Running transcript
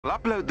I'll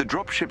upload the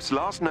dropship's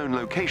last known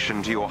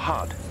location to your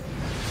HUD.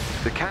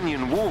 The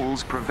canyon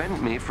walls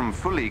prevent me from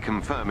fully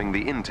confirming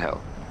the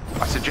intel.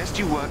 I suggest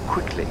you work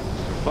quickly.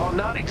 Well, I'm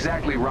not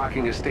exactly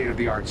rocking a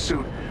state-of-the-art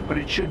suit, but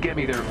it should get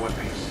me there in one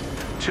piece.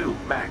 2,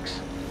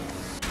 max.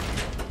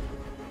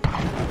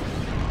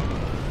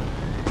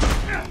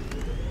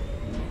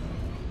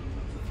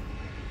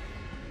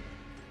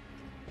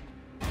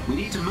 We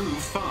need to move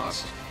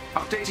fast.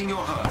 Updating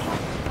your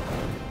HUD.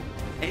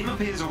 AIM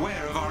appears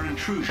aware of our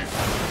intrusion.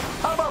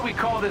 How about we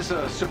call this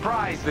a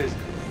surprise visit?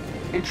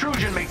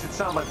 Intrusion makes it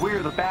sound like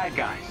we're the bad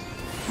guys.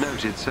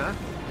 Noted, sir.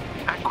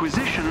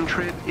 Acquisition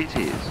trip it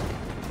is.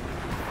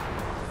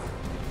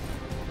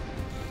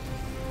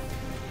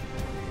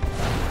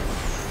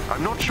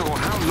 I'm not sure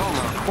how long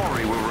our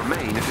quarry will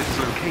remain at its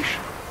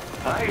location.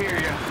 I hear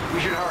you.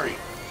 We should hurry.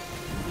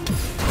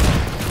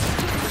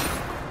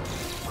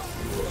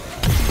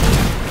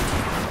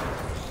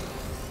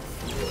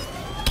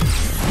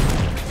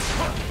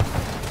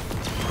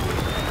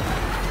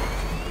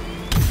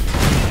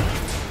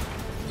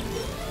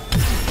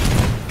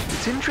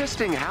 It's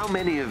interesting how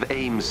many of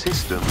AIM's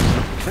systems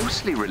are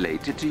closely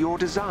related to your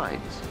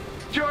designs.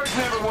 George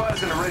never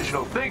was an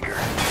original thinker.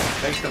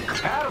 Makes them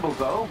compatible,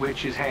 though,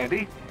 which is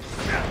handy.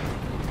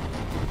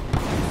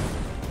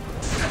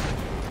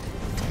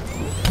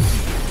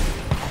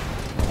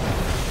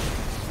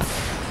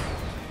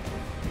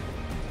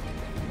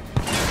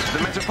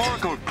 The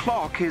metaphorical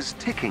clock is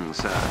ticking,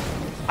 sir.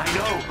 I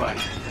know, but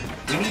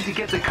we need to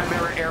get the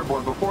Chimera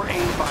airborne before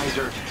AIM finds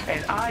her,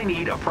 and I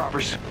need a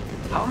proper...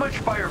 How much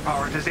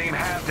firepower does AIM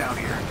have down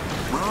here?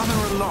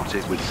 Rather a lot,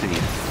 it would seem.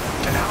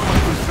 And how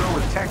much was filled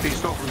with tech they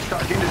stole from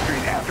Stark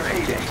Industries after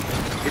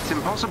A-Day? It's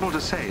impossible to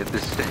say at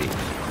this stage.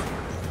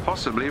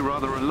 Possibly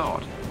rather a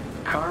lot.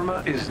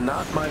 Karma is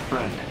not my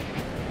friend.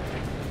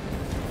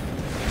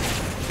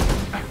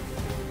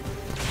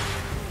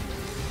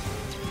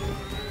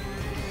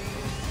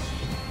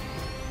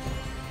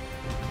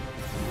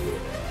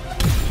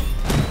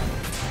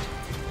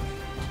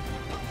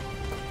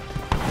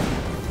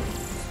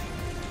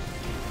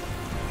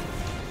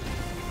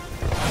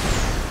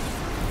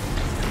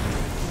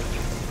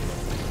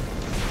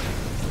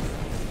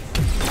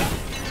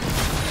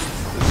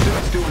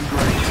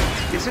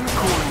 Isn't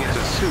calling it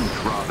a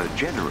suit rather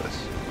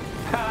generous?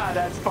 Ha,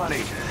 that's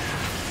funny.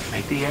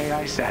 Make the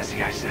AI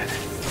sassy, I said.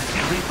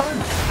 It'll be fun,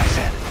 I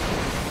said.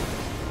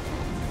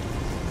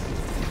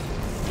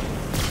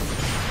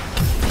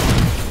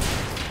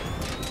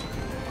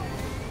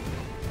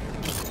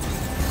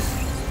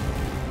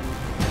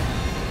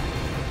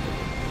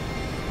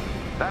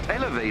 That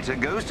elevator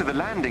goes to the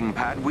landing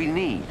pad we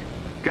need.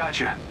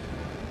 Gotcha.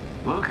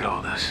 Look at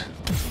all this.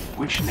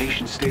 Which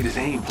nation-state is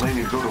AIM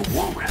planning to go to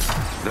war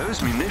with?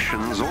 Those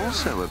munitions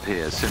also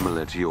appear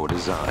similar to your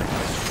design.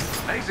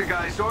 Makes the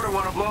guy sort of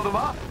want to blow them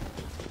up.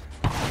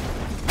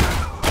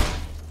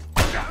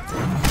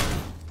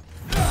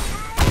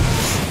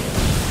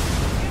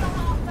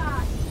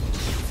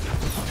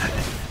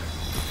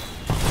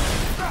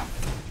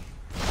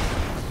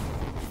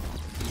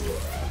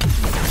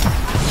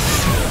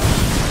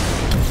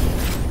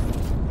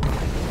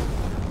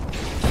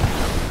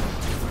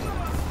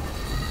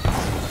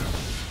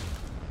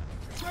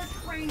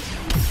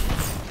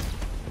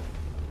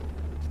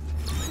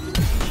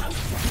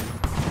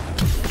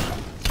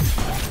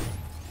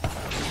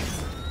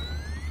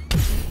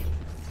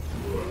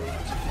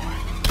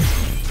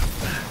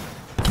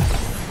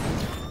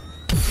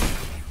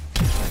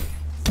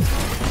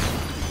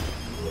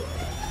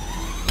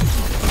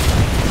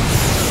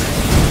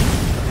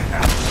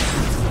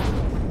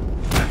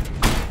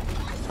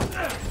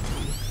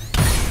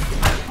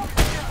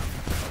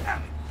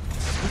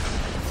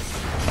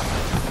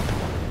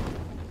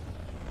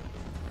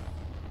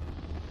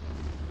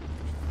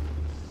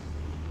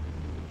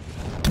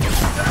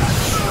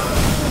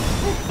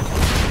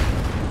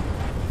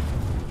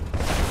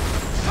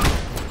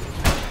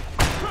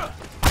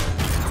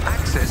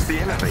 The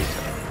elevator.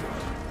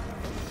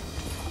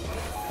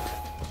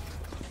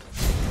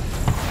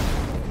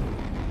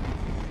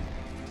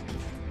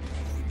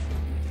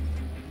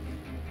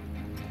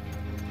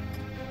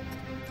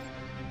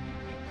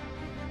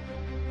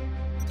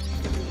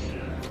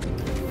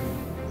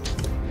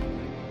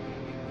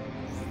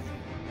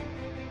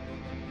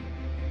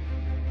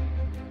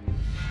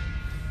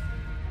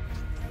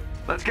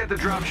 Let's get the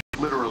dropship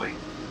literally.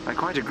 I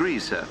quite agree,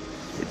 sir.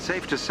 It's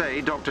safe to say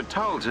Dr.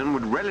 Tarleton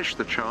would relish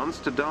the chance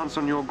to dance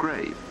on your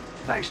grave.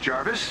 Thanks,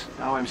 Jarvis.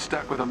 Now I'm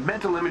stuck with a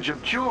mental image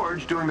of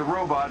George doing the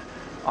robot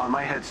on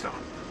my headstone.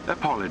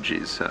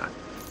 Apologies, sir.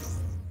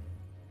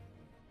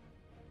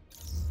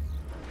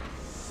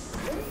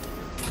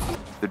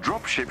 The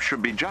dropship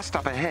should be just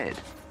up ahead.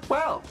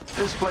 Well,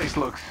 this place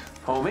looks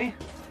homey.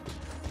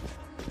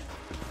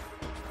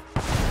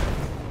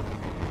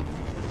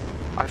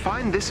 I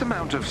find this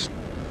amount of...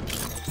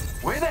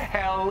 Where the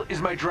hell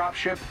is my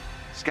dropship?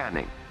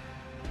 Scanning.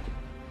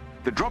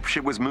 The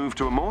dropship was moved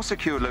to a more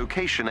secure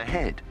location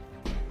ahead.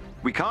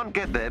 We can't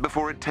get there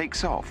before it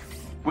takes off.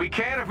 We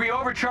can if we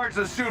overcharge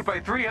the suit by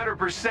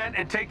 300%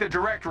 and take the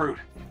direct route.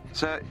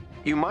 Sir,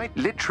 you might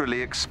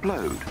literally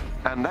explode,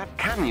 and that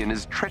canyon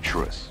is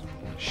treacherous.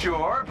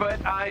 Sure,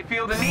 but I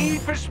feel the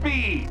need for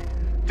speed.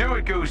 Do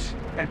it, Goose,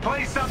 and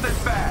play something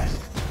fast.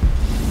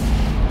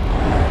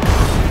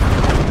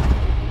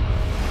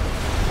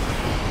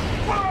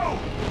 Whoa!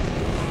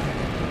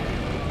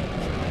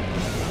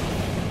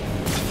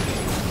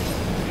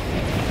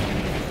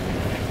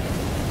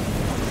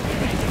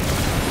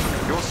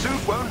 Your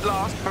suit won't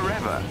last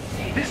forever.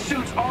 This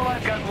suit's all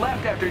I've got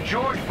left after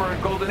George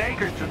burned Golden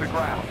Acres to the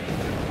ground.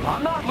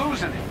 I'm not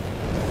losing it.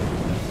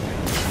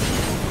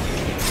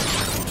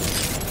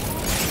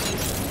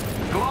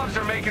 Gloves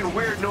are making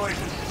weird noises.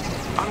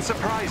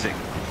 Unsurprising.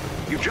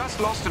 You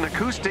just lost an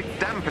acoustic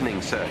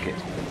dampening circuit.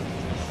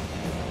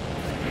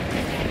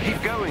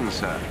 Keep going,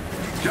 sir.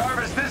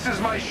 Jarvis, this is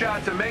my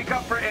shot to make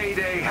up for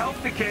A-Day, help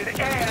the kid,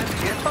 and,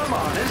 if I'm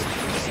honest,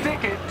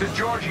 stick it to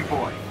Georgie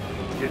boy.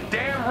 You're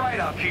damn right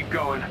I'll keep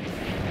going.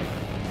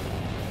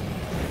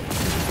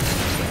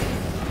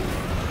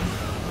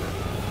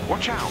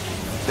 Watch out.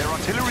 Their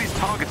artillery's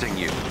targeting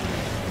you.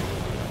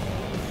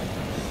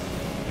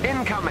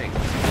 Incoming.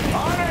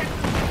 On it!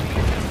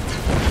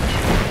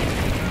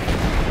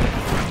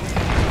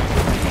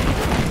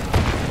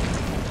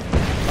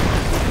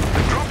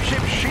 The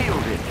dropship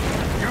shielded.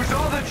 Use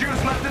all the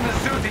juice left in the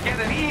suit to get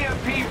an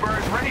EMP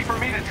burst ready for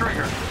me to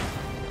trigger.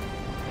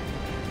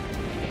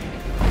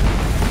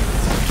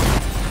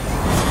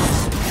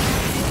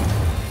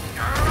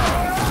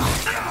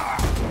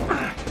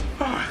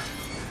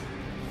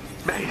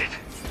 Made it.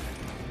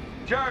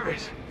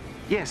 Jarvis.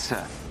 Yes,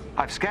 sir.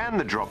 I've scanned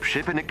the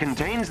dropship and it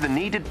contains the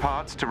needed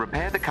parts to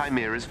repair the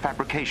Chimera's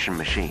fabrication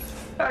machine.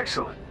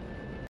 Excellent.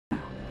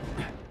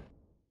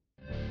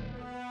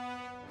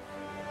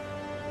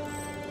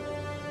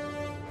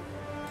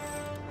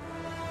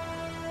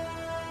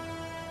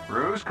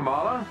 Bruce,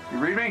 Kamala, you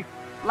read me?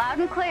 Loud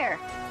and clear.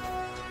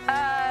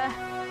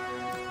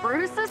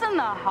 Bruce is in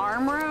the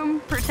harm room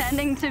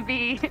pretending to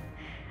be,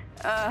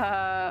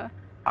 I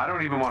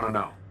don't even want to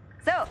know.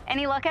 So,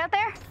 any luck out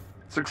there?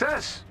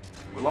 Success.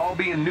 We'll all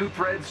be in new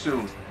threads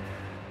soon.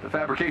 The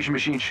fabrication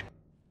machine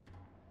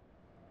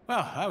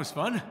Well, that was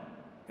fun.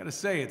 Gotta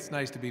say, it's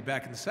nice to be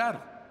back in the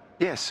saddle.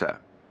 Yes, sir.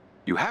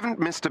 You haven't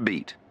missed a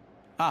beat.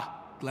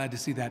 Ah, glad to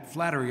see that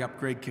flattery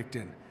upgrade kicked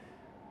in.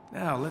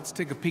 Now, let's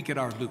take a peek at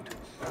our loot.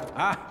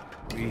 Ah,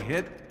 we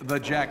hit the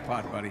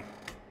jackpot, buddy.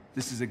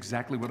 This is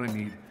exactly what I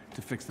need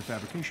to fix the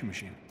fabrication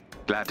machine.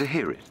 Glad to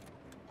hear it.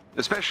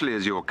 Especially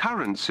as your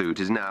current suit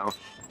is now,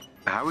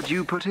 how would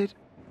you put it?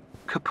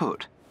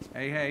 Kaput.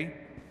 Hey,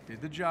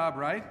 did the job,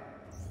 right?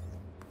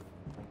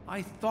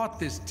 I thought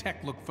this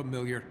tech looked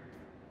familiar.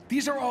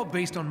 These are all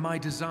based on my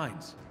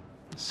designs.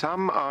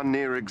 Some are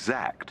near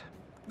exact.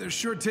 They're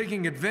sure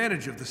taking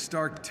advantage of the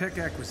Stark tech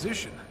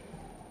acquisition.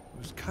 I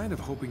was kind of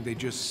hoping they'd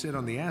just sit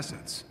on the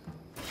assets.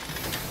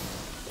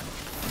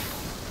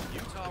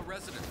 Utah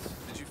residents,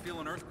 did you feel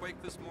an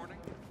earthquake this morning?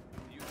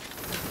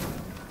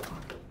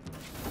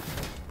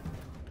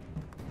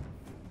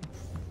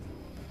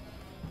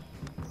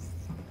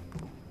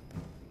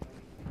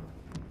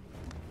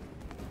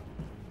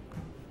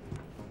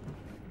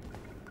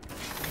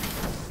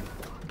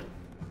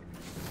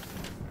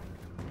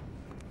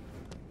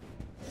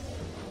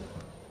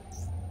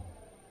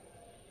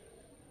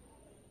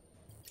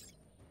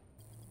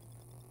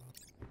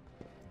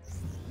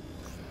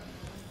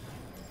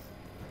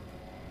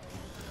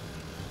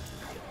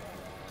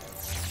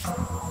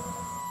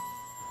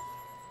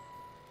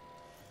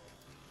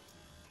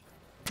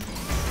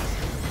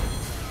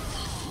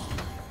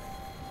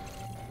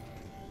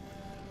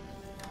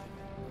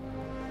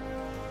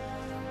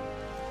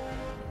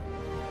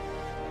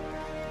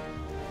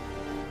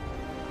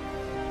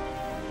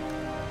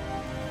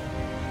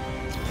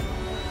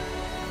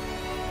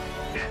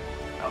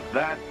 Now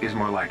that is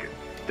more like it.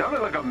 Don't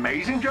it look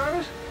amazing,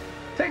 Jarvis?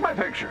 Take my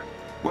picture.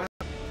 Well,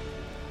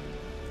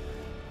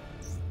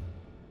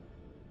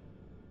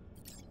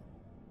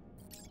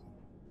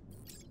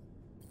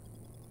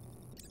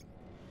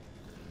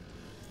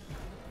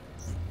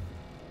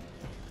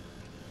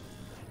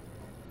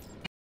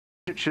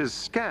 Researchers'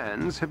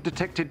 scans have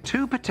detected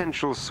two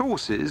potential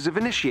sources of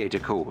initiator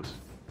cores.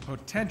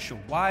 Potential.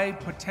 Why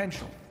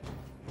potential?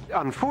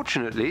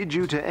 Unfortunately,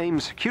 due to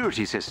AIM's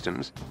security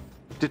systems,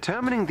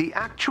 determining the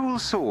actual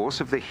source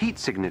of the heat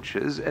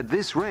signatures at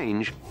this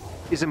range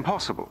is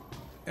impossible.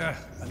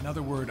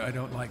 Another word I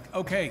don't like.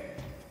 Okay,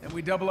 then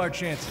we double our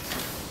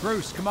chances.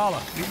 Bruce,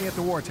 Kamala, meet me at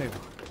the war table.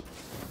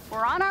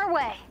 We're on our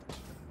way.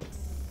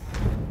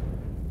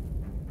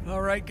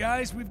 All right,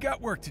 guys, we've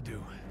got work to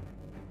do.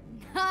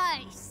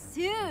 Nice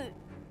suit.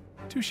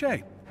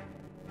 Touché.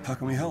 How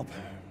can we help?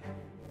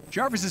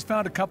 Jarvis has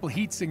found a couple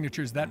heat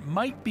signatures that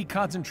might be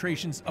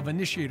concentrations of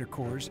initiator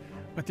cores,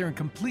 but they're in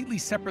completely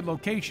separate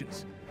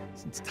locations.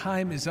 Since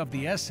time is of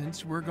the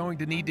essence, we're going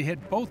to need to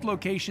hit both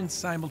locations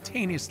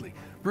simultaneously.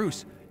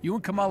 Bruce, you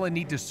and Kamala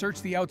need to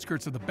search the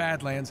outskirts of the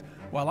Badlands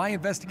while I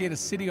investigate a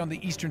city on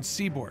the eastern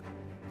seaboard.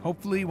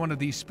 Hopefully one of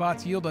these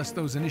spots yield us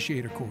those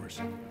initiator cores.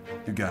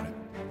 You got it.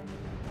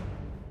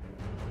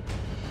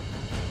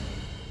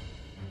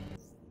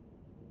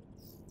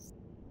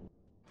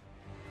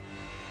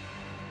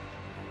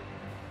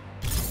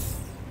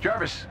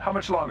 Jarvis, how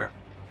much longer?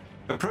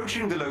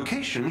 Approaching the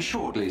location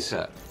shortly,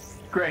 sir.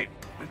 Great.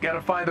 We've got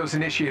to find those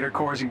initiator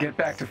cores and get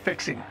back to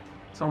fixing.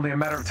 It's only a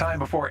matter of time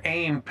before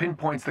AIM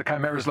pinpoints the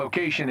Chimera's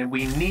location, and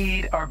we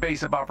need our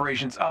base of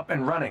operations up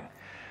and running.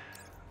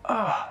 Oh,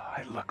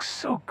 I look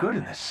so good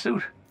in this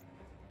suit.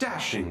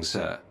 Dashing,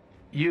 sir.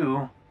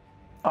 You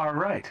are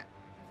right.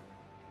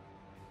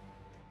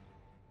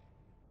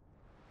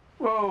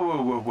 Whoa,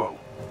 whoa, whoa, whoa.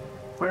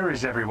 Where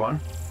is everyone?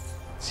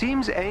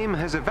 Seems AIM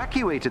has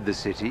evacuated the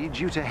city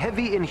due to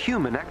heavy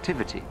inhuman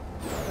activity.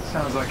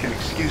 Sounds like an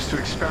excuse to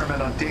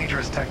experiment on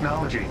dangerous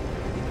technology.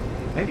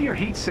 Maybe your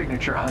heat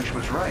signature hunch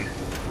was right.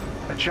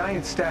 A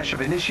giant stash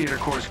of initiator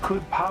cores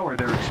could power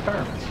their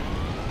experiments.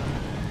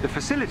 The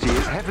facility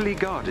is heavily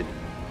guarded.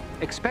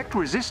 Expect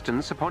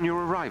resistance upon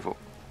your arrival.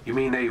 You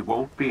mean they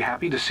won't be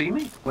happy to see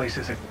me? Place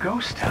is a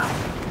ghost town.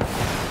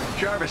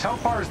 Jarvis, how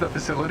far is the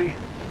facility?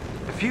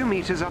 A few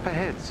meters up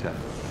ahead, sir.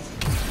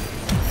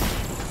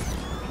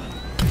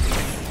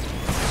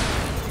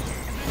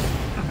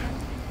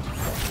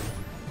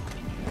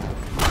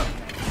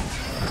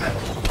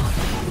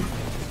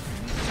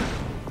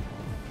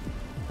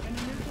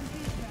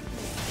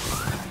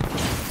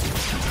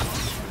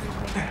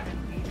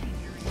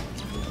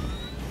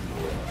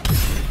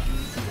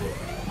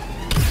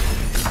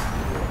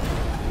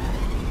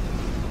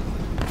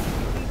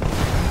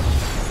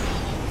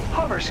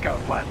 Scout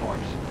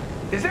platforms.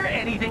 Is there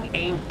anything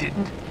AIM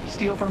didn't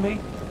steal from me?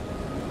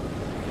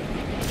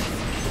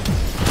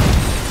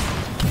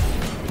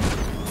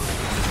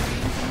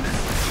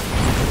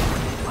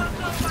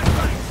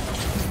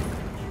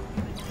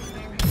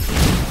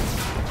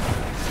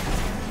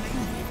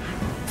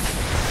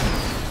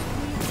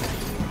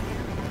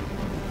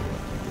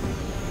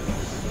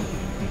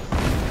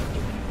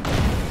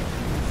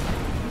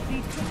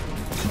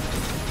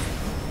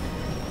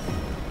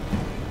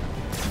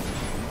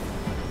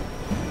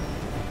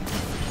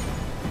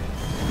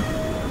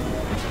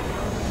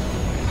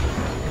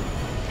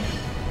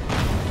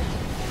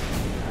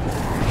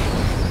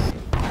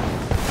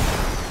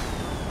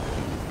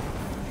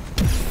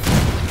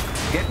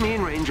 Get me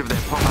in range of their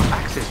pop-up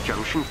access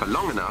junction for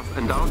long enough,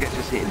 and I'll get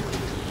us in.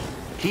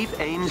 Keep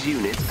AIM's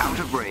units out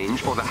of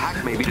range, or the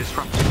hack may be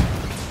disrupted.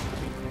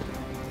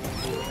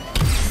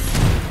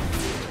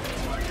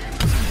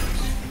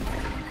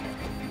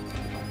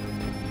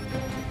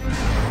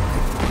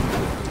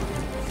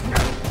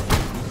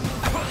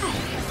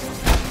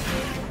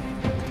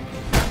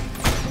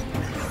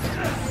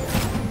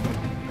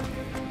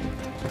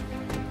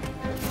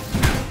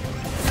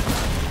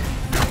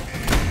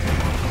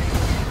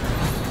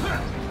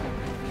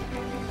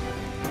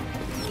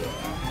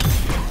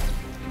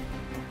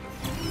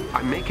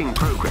 I'm making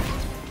progress.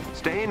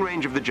 Stay in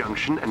range of the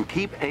junction and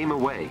keep AIM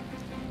away.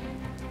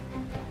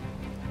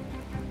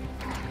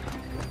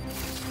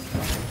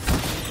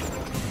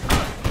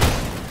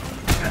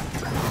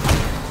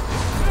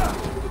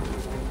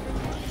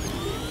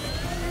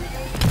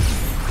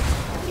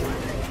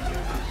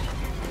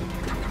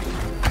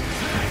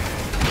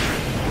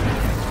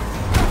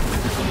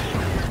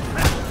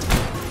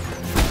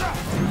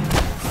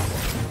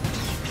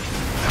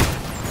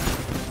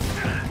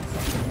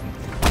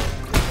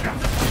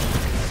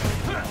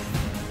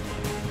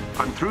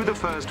 I'm through the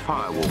first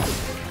firewall.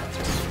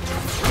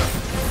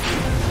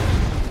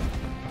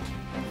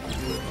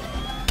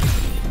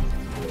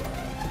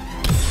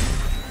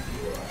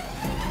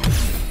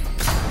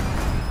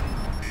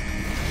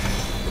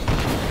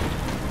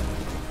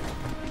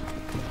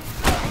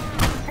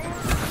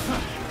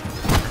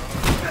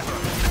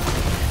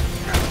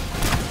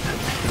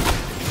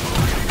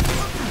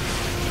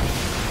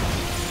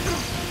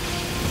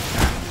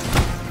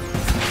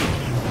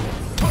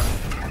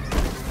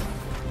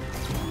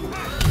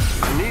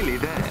 Nearly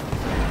there.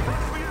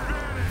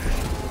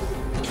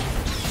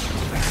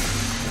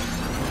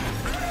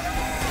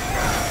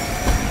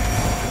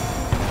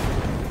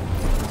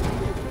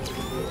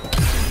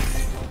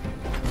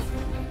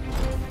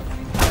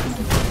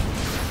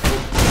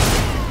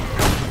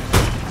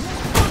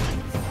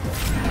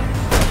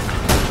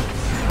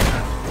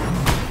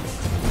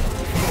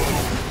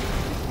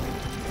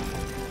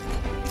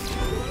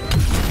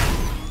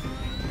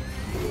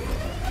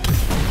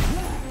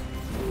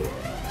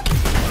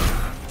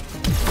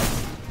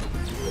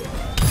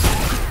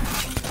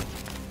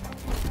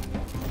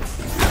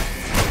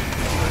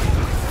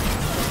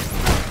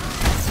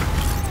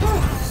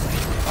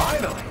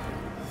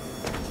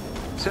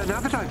 So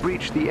now that I've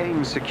breached the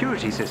AIM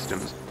security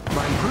systems,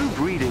 my improved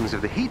readings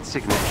of the heat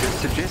signatures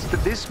suggest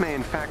that this may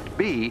in fact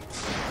be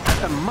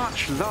a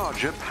much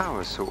larger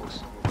power source.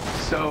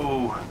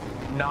 So,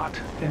 not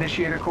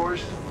initiator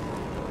cores?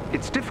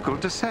 It's difficult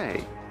to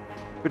say,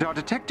 but our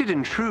detected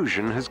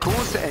intrusion has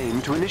caused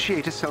AIM to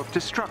initiate a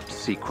self-destruct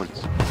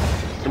sequence.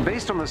 And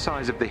based on the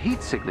size of the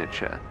heat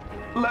signature...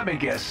 Let me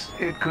guess,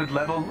 it could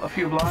level a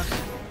few blocks?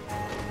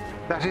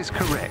 That is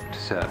correct,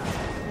 sir.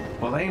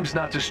 Well, AIM's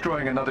not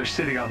destroying another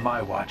city on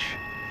my watch.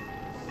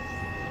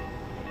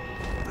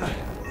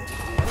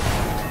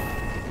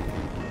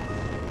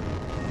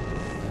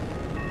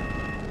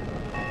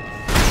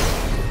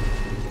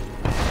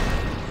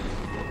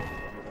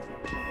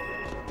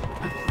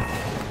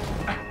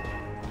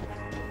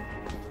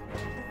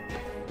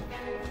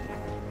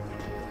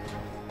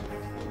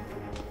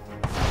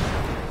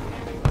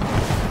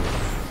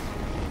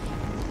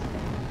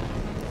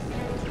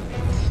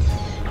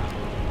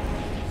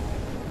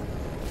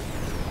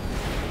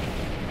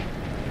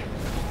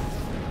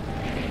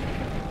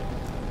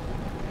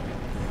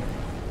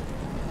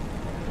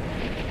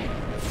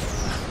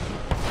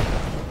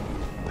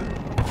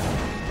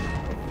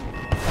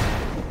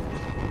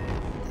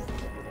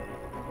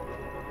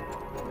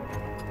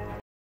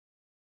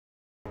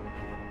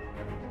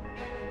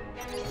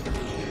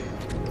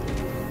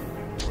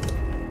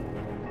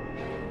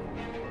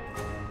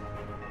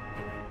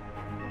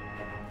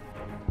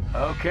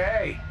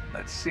 Okay,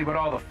 let's see what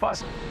all the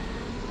fuss...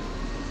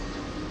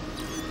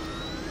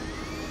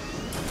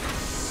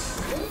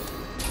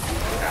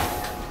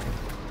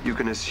 You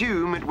can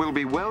assume it will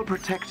be well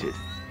protected.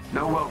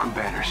 No welcome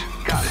banners.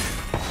 Got it.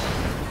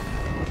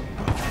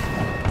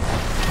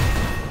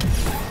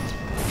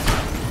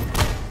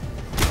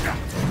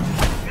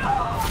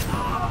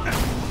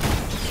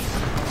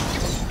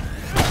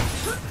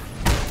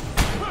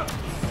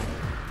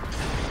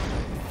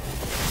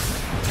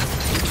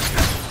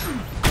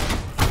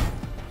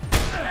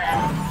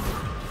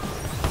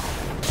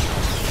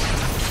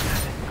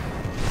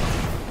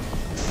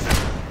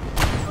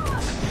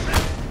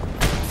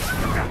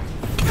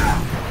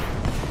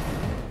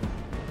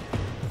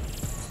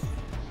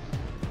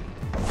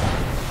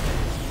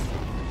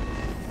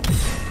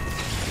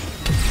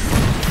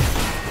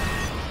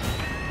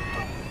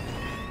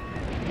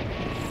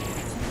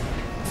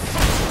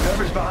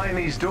 Whoever's behind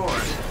these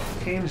doors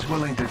seems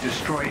willing to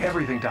destroy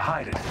everything to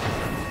hide it.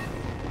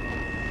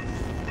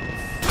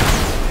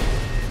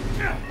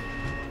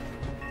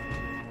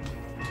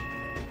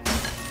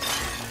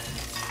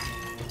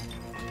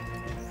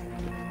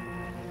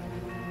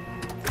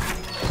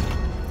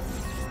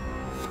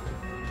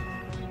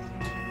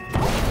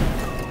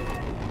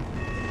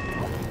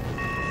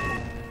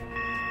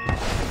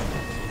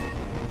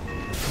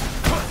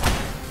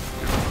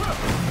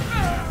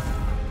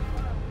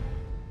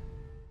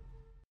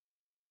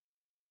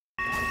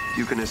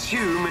 You can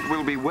assume it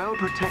will be well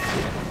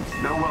protected.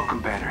 No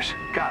welcome banners.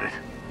 Got it.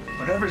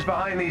 Whatever's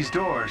behind these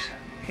doors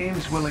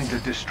seems willing to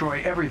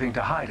destroy everything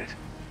to hide it.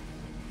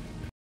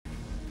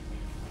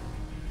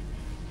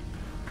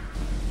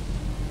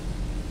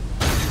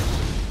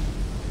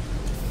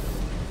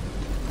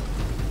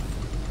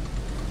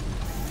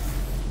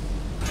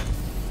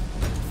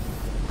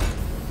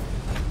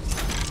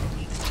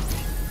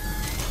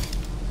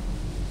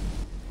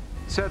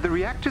 Sir, the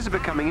reactors are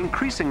becoming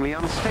increasingly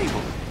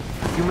unstable.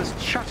 You must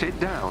shut it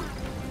down.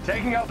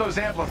 Taking out those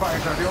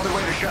amplifiers are the only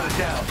way to shut it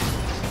down.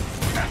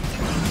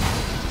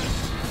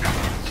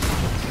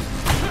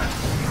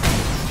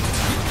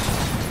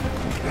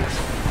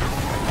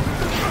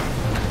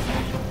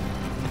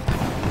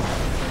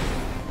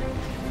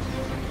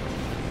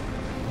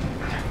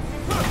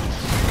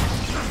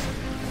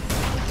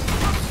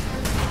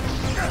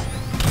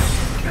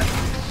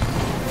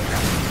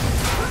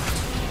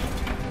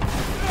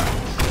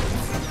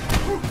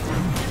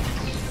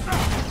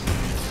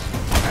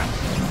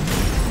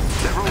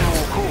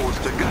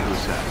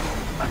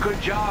 A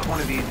good job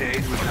one of these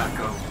days would not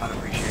go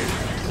unappreciated.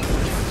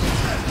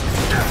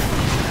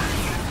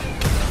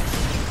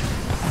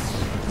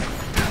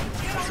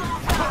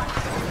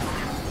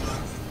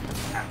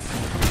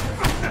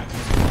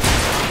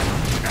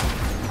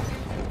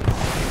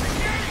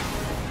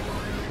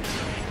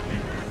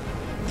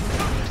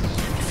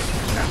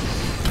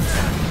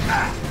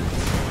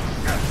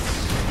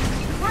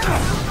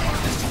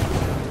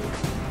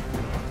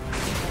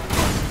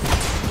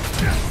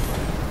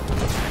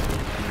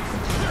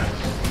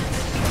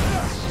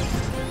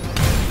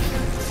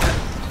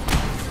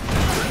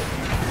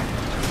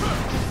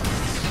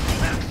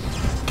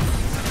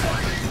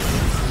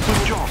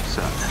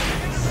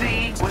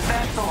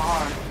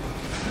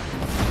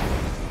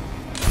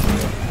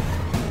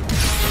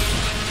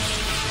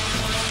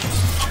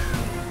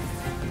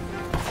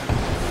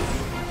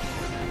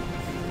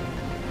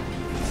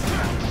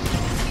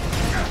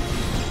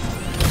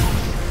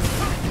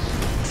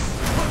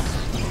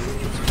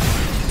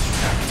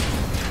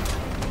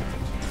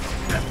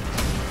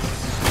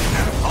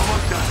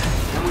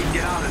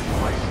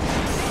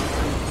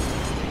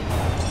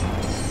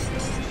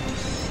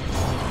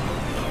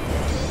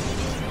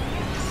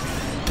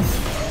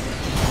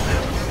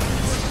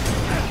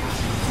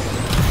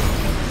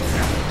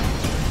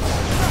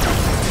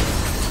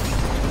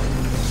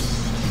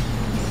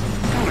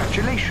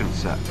 Congratulations,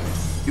 sir.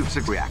 You've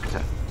secured the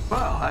reactor.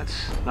 Well,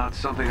 that's not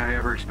something I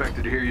ever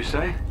expected to hear you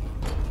say.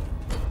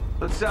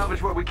 Let's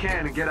salvage what we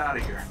can and get out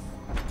of here.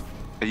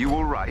 Are you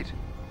all right?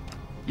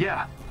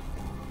 Yeah.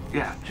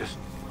 Yeah, just...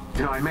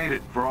 You know, I made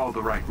it for all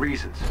the right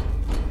reasons.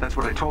 That's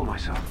what I told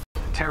myself.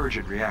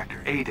 Terrigen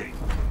reactor, A-Date.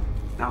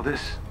 Now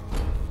this...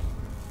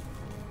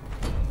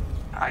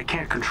 I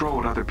can't control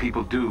what other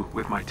people do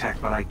with my tech,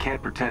 but I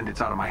can't pretend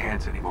it's out of my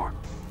hands anymore.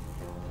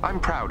 I'm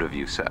proud of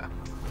you, sir.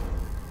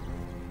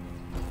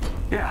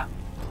 Yeah.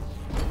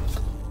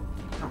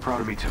 I'm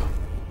proud of me, too.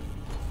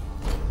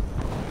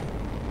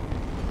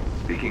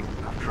 Speaking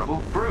of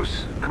trouble,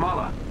 Bruce,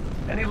 Kamala,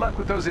 any luck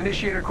with those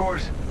initiator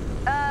cores?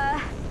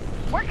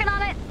 Working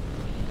on it.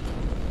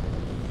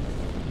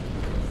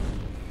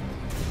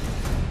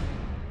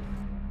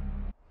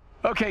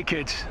 Okay,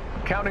 kids.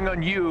 Counting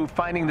on you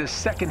finding this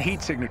second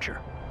heat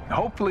signature.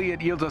 Hopefully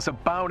it yields us a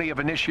bounty of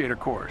initiator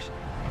cores.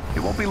 It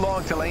won't be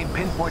long till AIM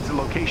pinpoints the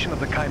location of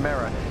the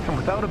Chimera, and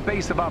without a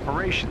base of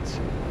operations,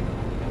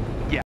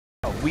 yeah,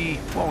 we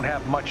won't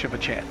have much of a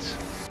chance.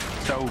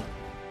 So,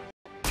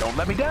 don't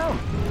let me down.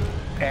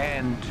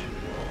 And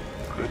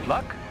good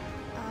luck.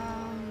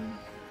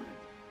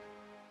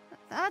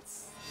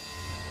 That's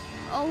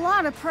a a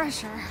lot of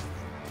pressure.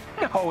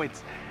 No,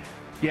 it's...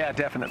 Yeah,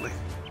 definitely.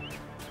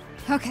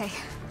 Okay.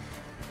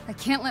 I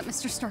can't let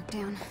Mr. Stark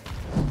down.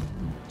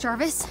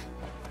 Jarvis,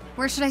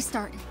 where should I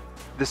start?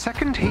 The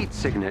second heat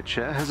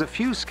signature has a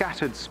few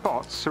scattered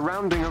spots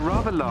surrounding a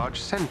rather large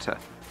center,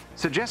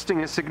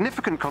 suggesting a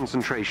significant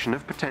concentration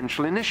of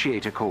potential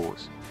initiator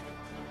cores.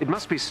 It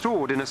must be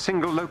stored in a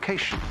single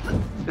location.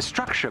 A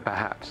structure,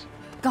 perhaps.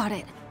 Got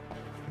it.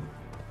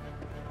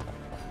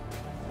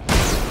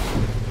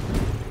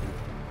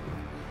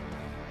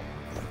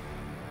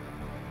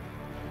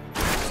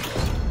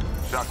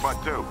 Shock Mud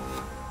 2.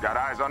 Got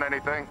eyes on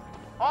anything?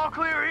 All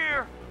clear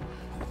here.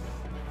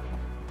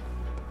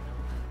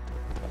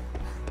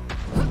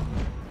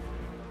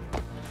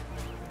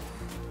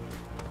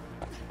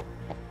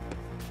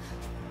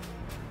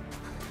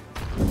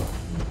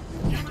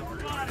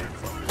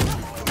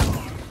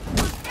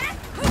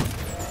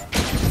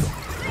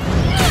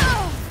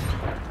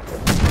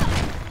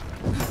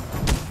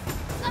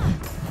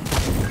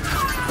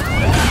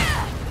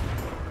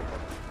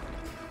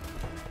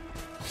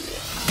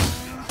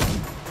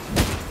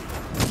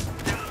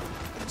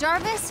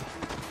 Jarvis?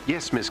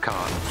 Yes, Miss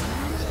Khan.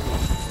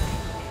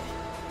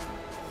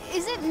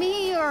 Is it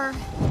me, or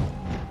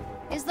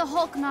is the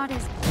Hulk not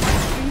his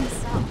extreme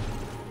self?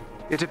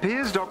 It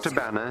appears Dr.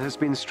 Banner has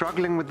been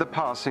struggling with the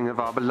passing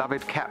of our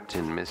beloved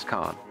captain, Miss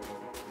Khan.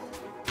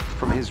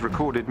 From his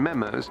recorded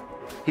memos,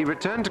 he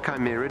returned to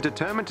Chimera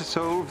determined to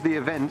solve the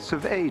events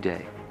of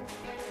A-Day,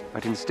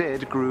 but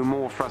instead grew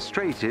more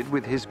frustrated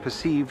with his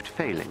perceived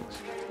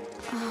failings.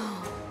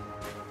 Oh,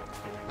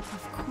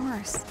 of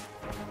course.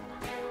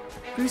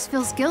 Bruce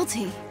feels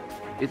guilty.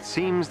 It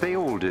seems they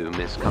all do,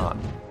 Miss Khan.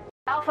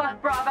 Alpha,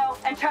 Bravo,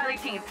 and Charlie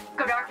teams,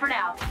 go dark for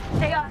now.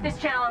 Stay off this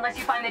channel unless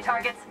you find the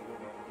targets.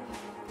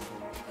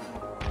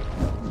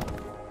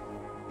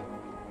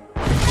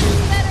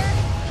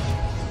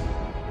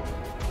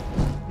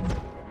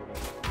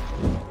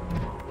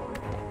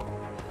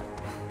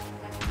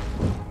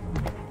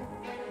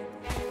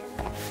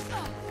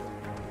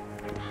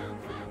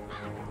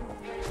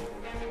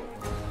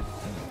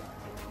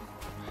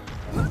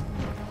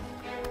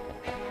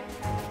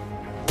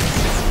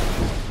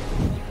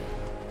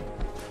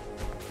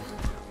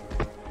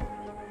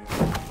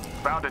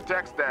 Found a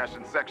tech stash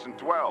in Section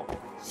 12.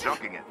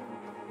 Junking it.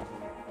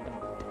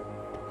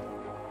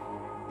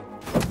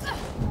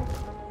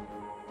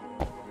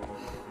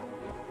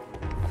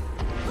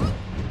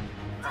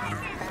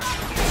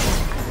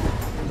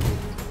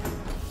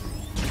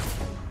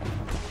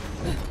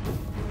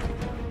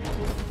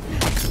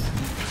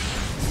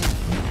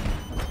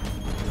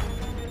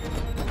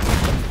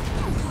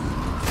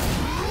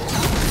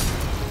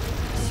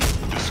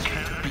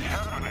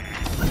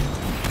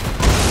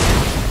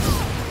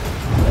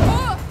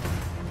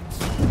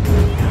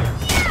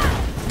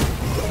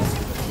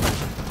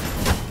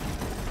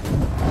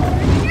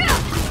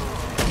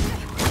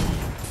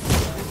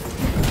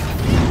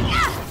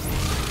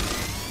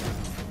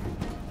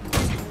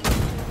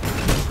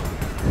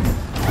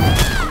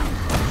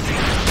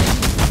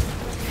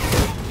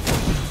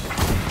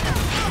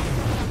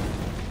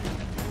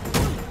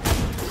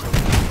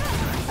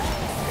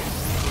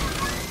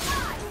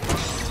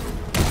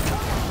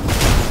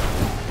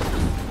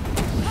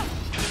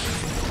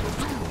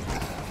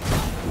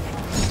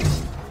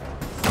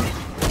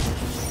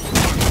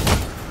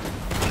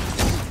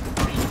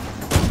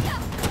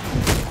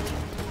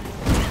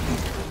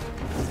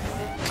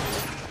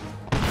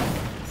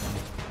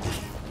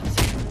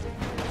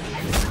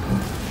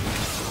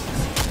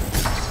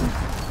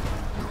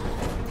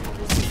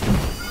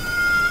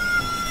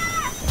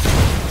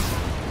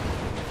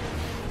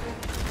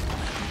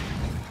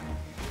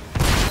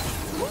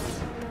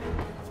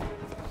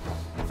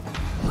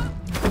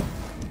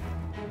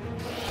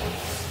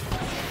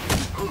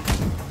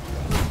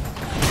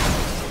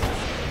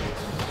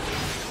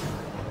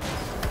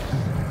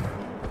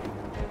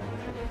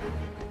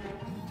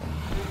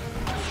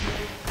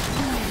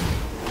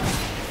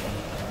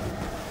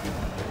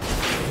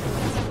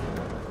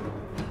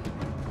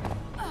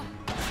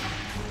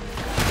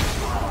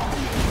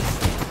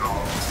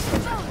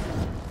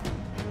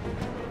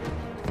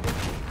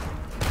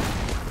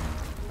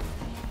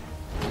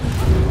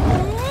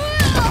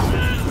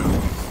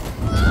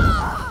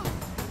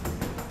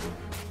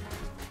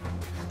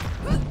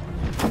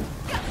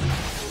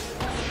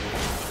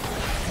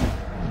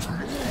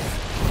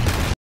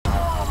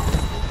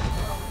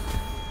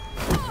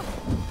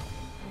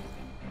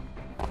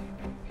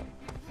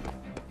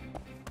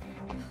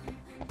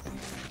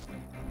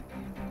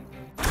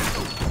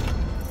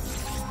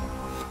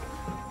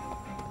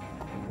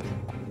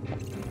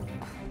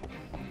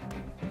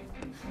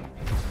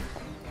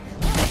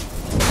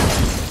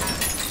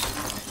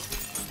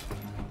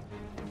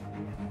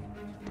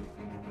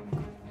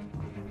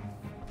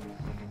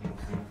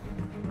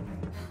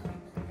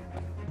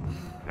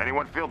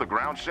 Anyone feel the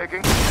ground shaking?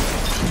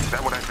 Is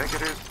that what I think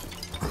it is?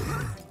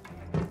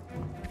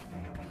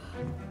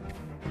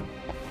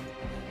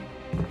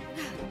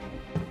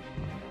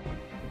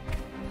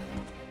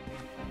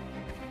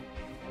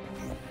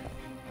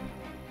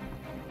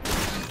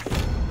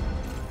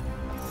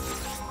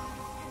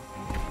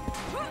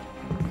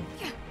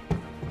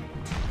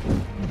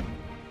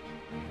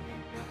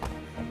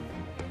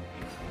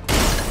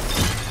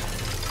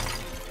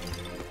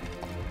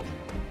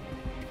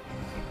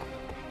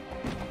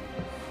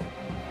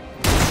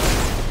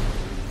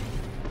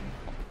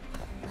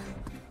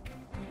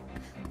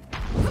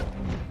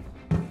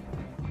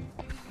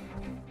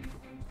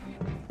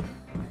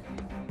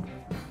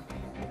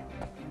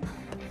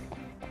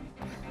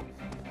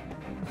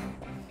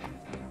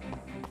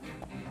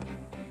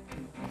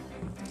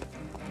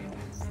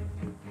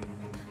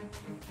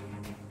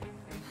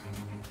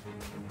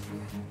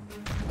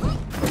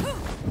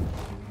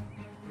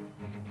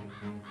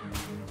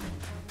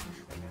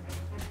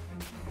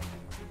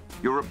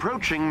 You're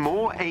approaching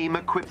more AIM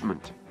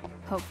equipment.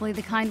 Hopefully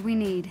the kind we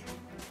need.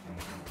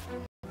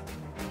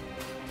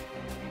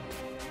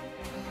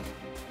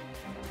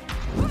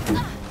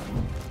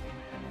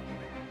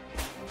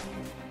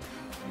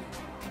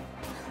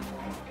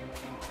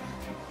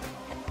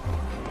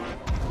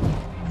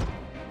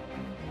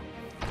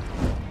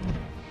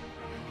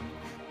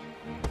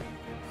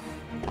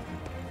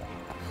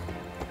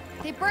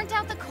 They burnt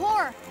out the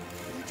core.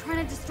 They're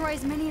trying to destroy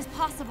as many as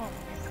possible.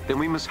 Then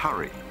we must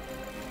hurry.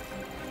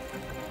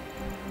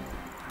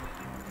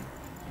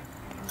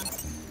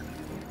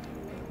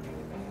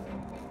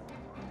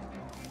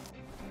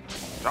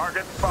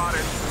 Target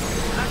spotted.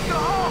 That's the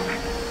Hulk!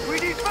 We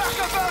need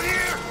backup out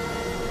here!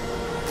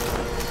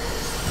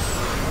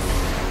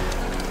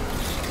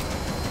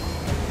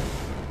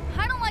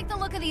 I don't like the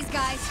look of these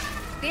guys.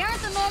 They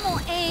aren't the normal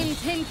AIM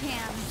tin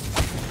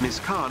cans. Miss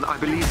Khan, I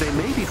believe they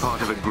may be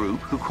part of a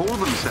group who call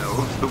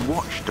themselves the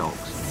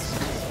Watchdogs,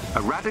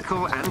 a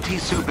radical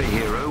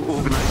anti-superhero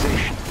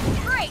organization.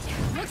 Great!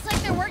 Looks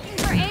like they're working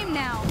for AIM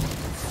now.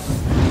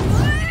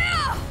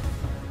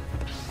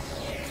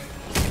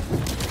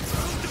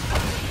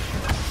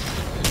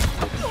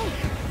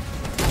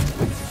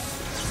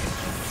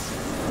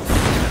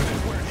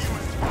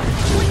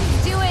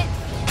 Wouldn't do it.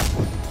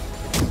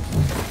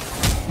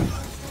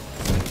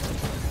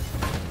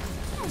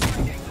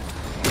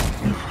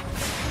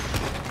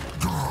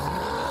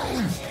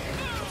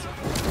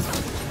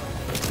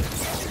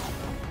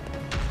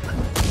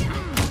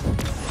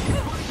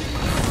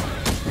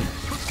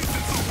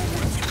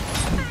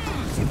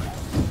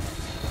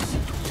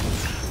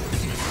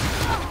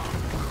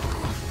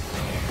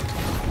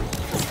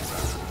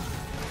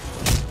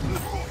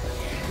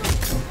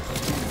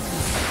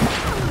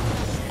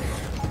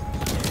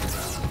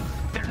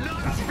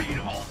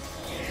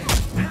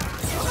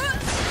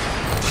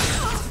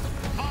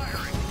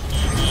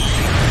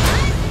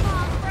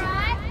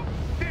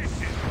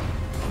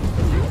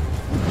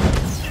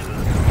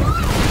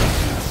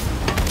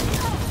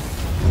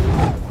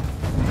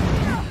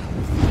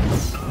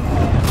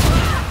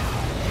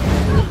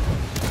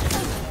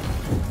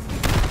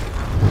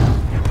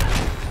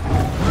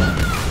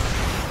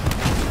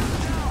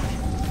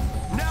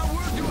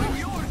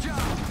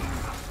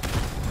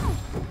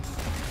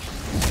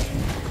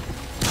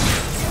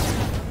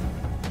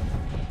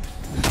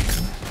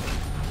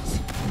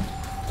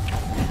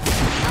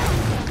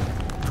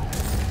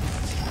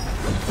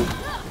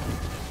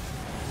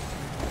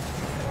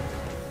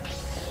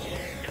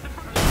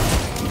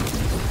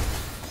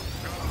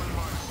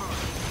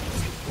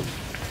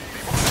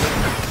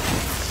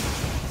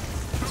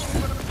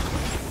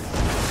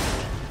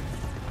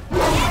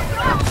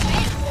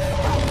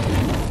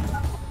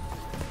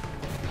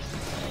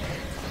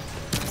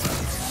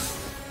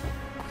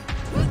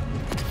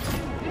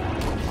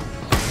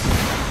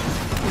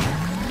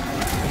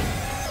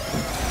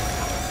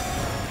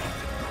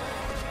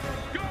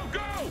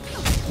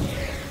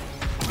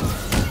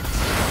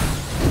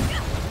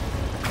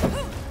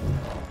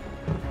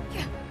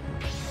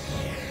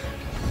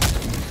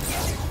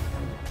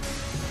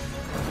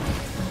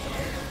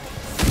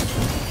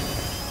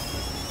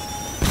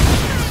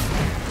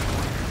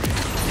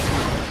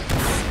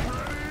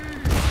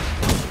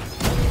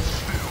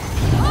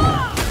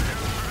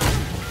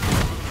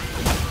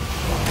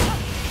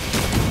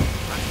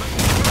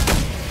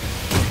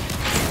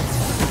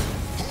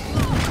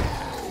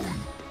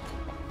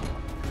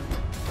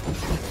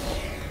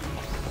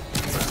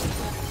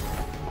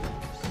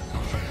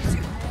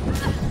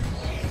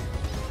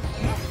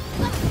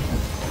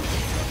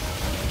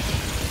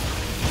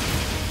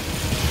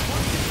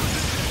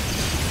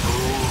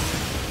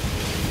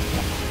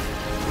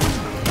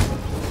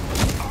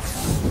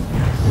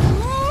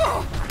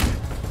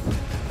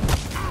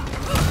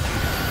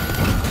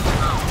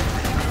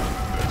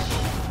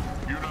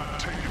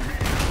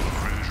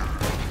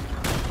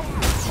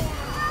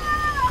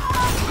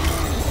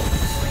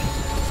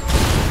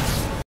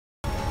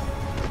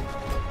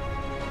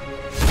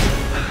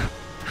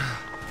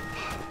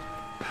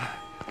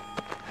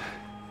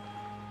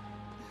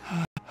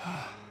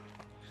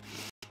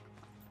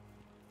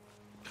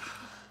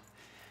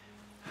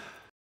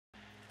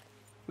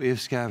 We have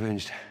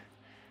scavenged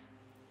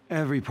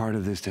every part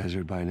of this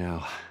desert by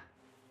now.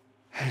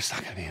 It's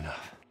not gonna be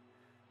enough.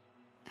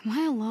 Am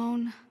I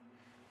alone?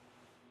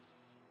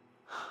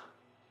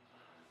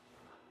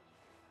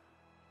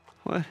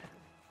 What?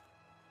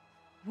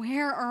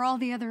 Where are all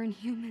the other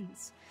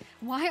Inhumans?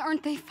 Why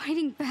aren't they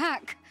fighting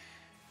back?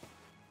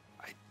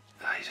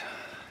 I've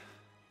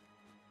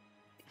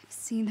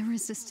seen the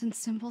resistance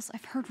symbols.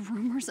 I've heard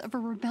rumors of a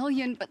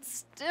rebellion, but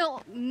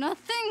still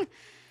nothing.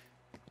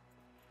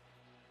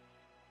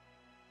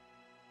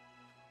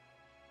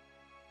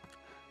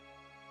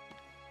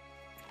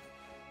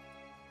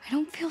 I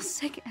don't feel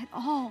sick at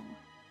all.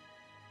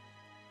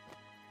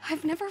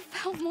 I've never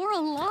felt more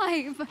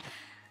alive.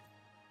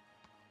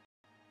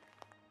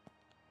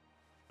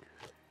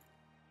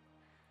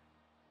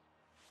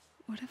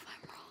 What if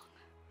I'm wrong?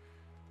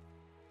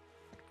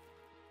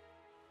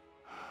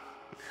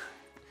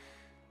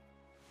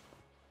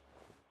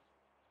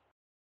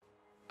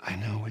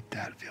 know what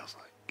that feels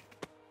like.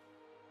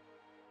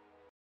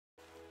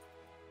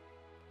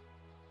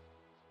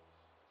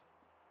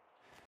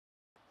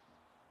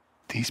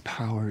 These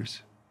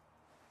powers,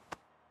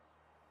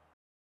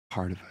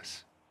 part of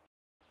us.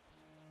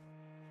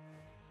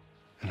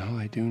 And all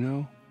I do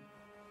know,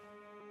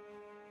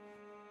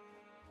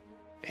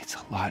 it's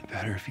a lot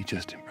better if you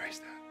just embrace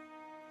that.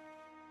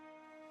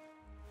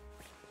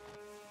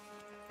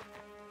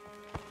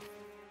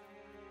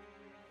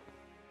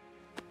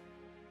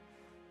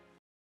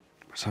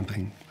 Or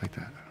something like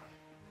that.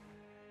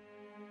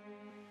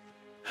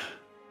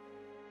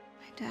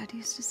 My dad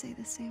used to say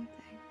the same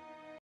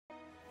thing.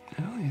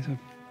 Well, he's a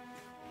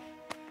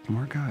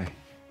smart guy.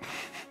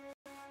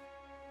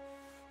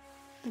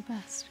 The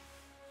best.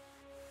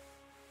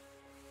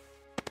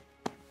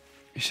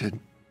 You should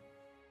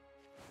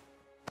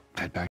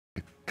head back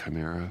to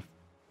Chimera.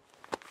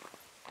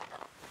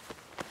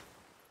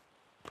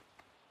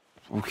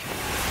 Okay.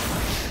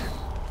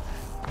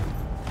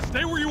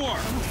 Stay where you are!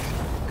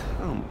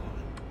 Come on,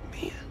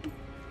 man.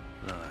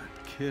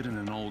 A kid and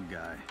an old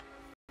guy.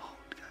 Old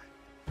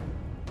guy.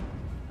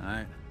 All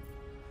right.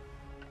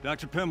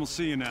 Dr. Pym will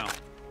see you now.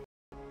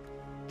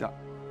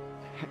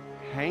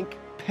 Hank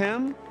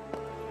Pym?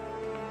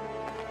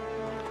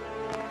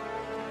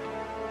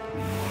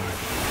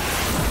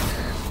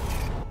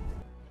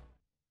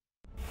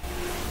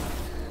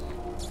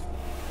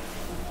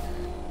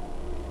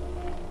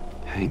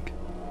 Hank?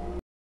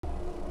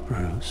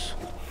 Bruce,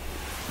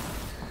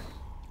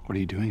 What are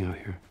you doing out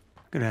here?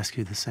 I could ask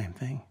you the same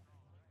thing.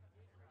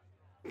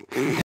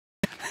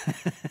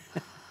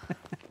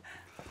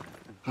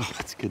 Oh,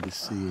 it's good to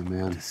see you,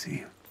 man. Good to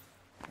see you.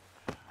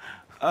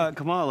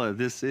 Kamala,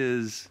 this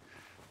is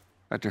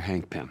Dr.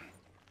 Hank Pym.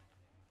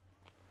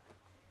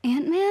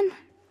 Ant-Man?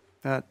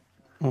 That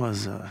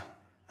was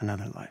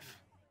another life.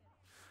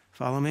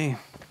 Follow me.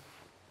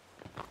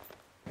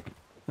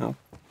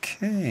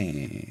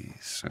 Okay,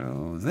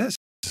 so this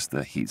is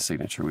the heat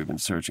signature we've been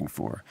searching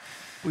for.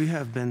 We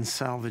have been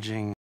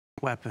salvaging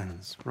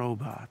weapons,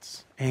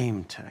 robots,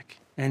 aim tech,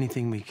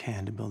 anything we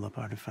can to build up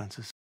our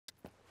defenses.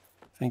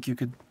 Think you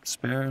could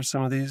spare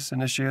some of these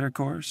initiator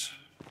cores?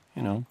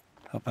 You know,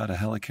 help out a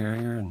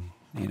helicarrier in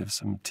need of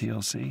some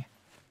TLC?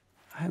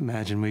 I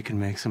imagine we can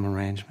make some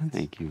arrangements.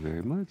 Thank you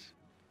very much.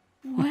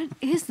 What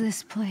is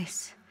this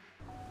place?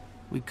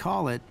 We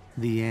call it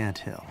the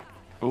Anthill.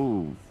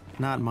 Oh,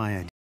 Not my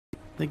idea.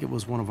 I think it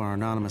was one of our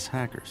anonymous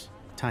hackers,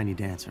 Tiny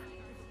Dancer.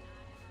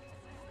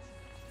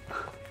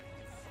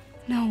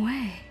 No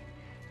way.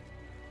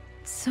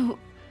 So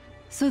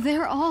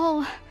they're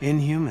all...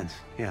 Inhumans,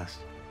 yes.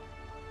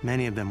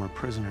 Many of them were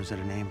prisoners at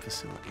an AIM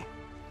facility.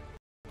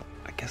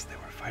 I guess they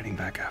were fighting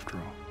back after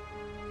all.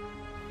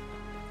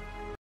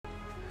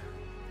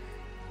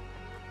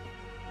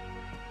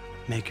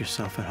 Make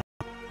yourself at home.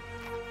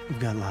 We've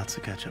got lots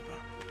to catch up on.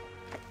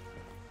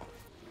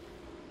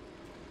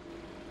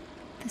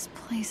 This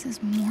place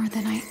is more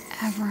than I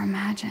ever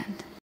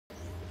imagined.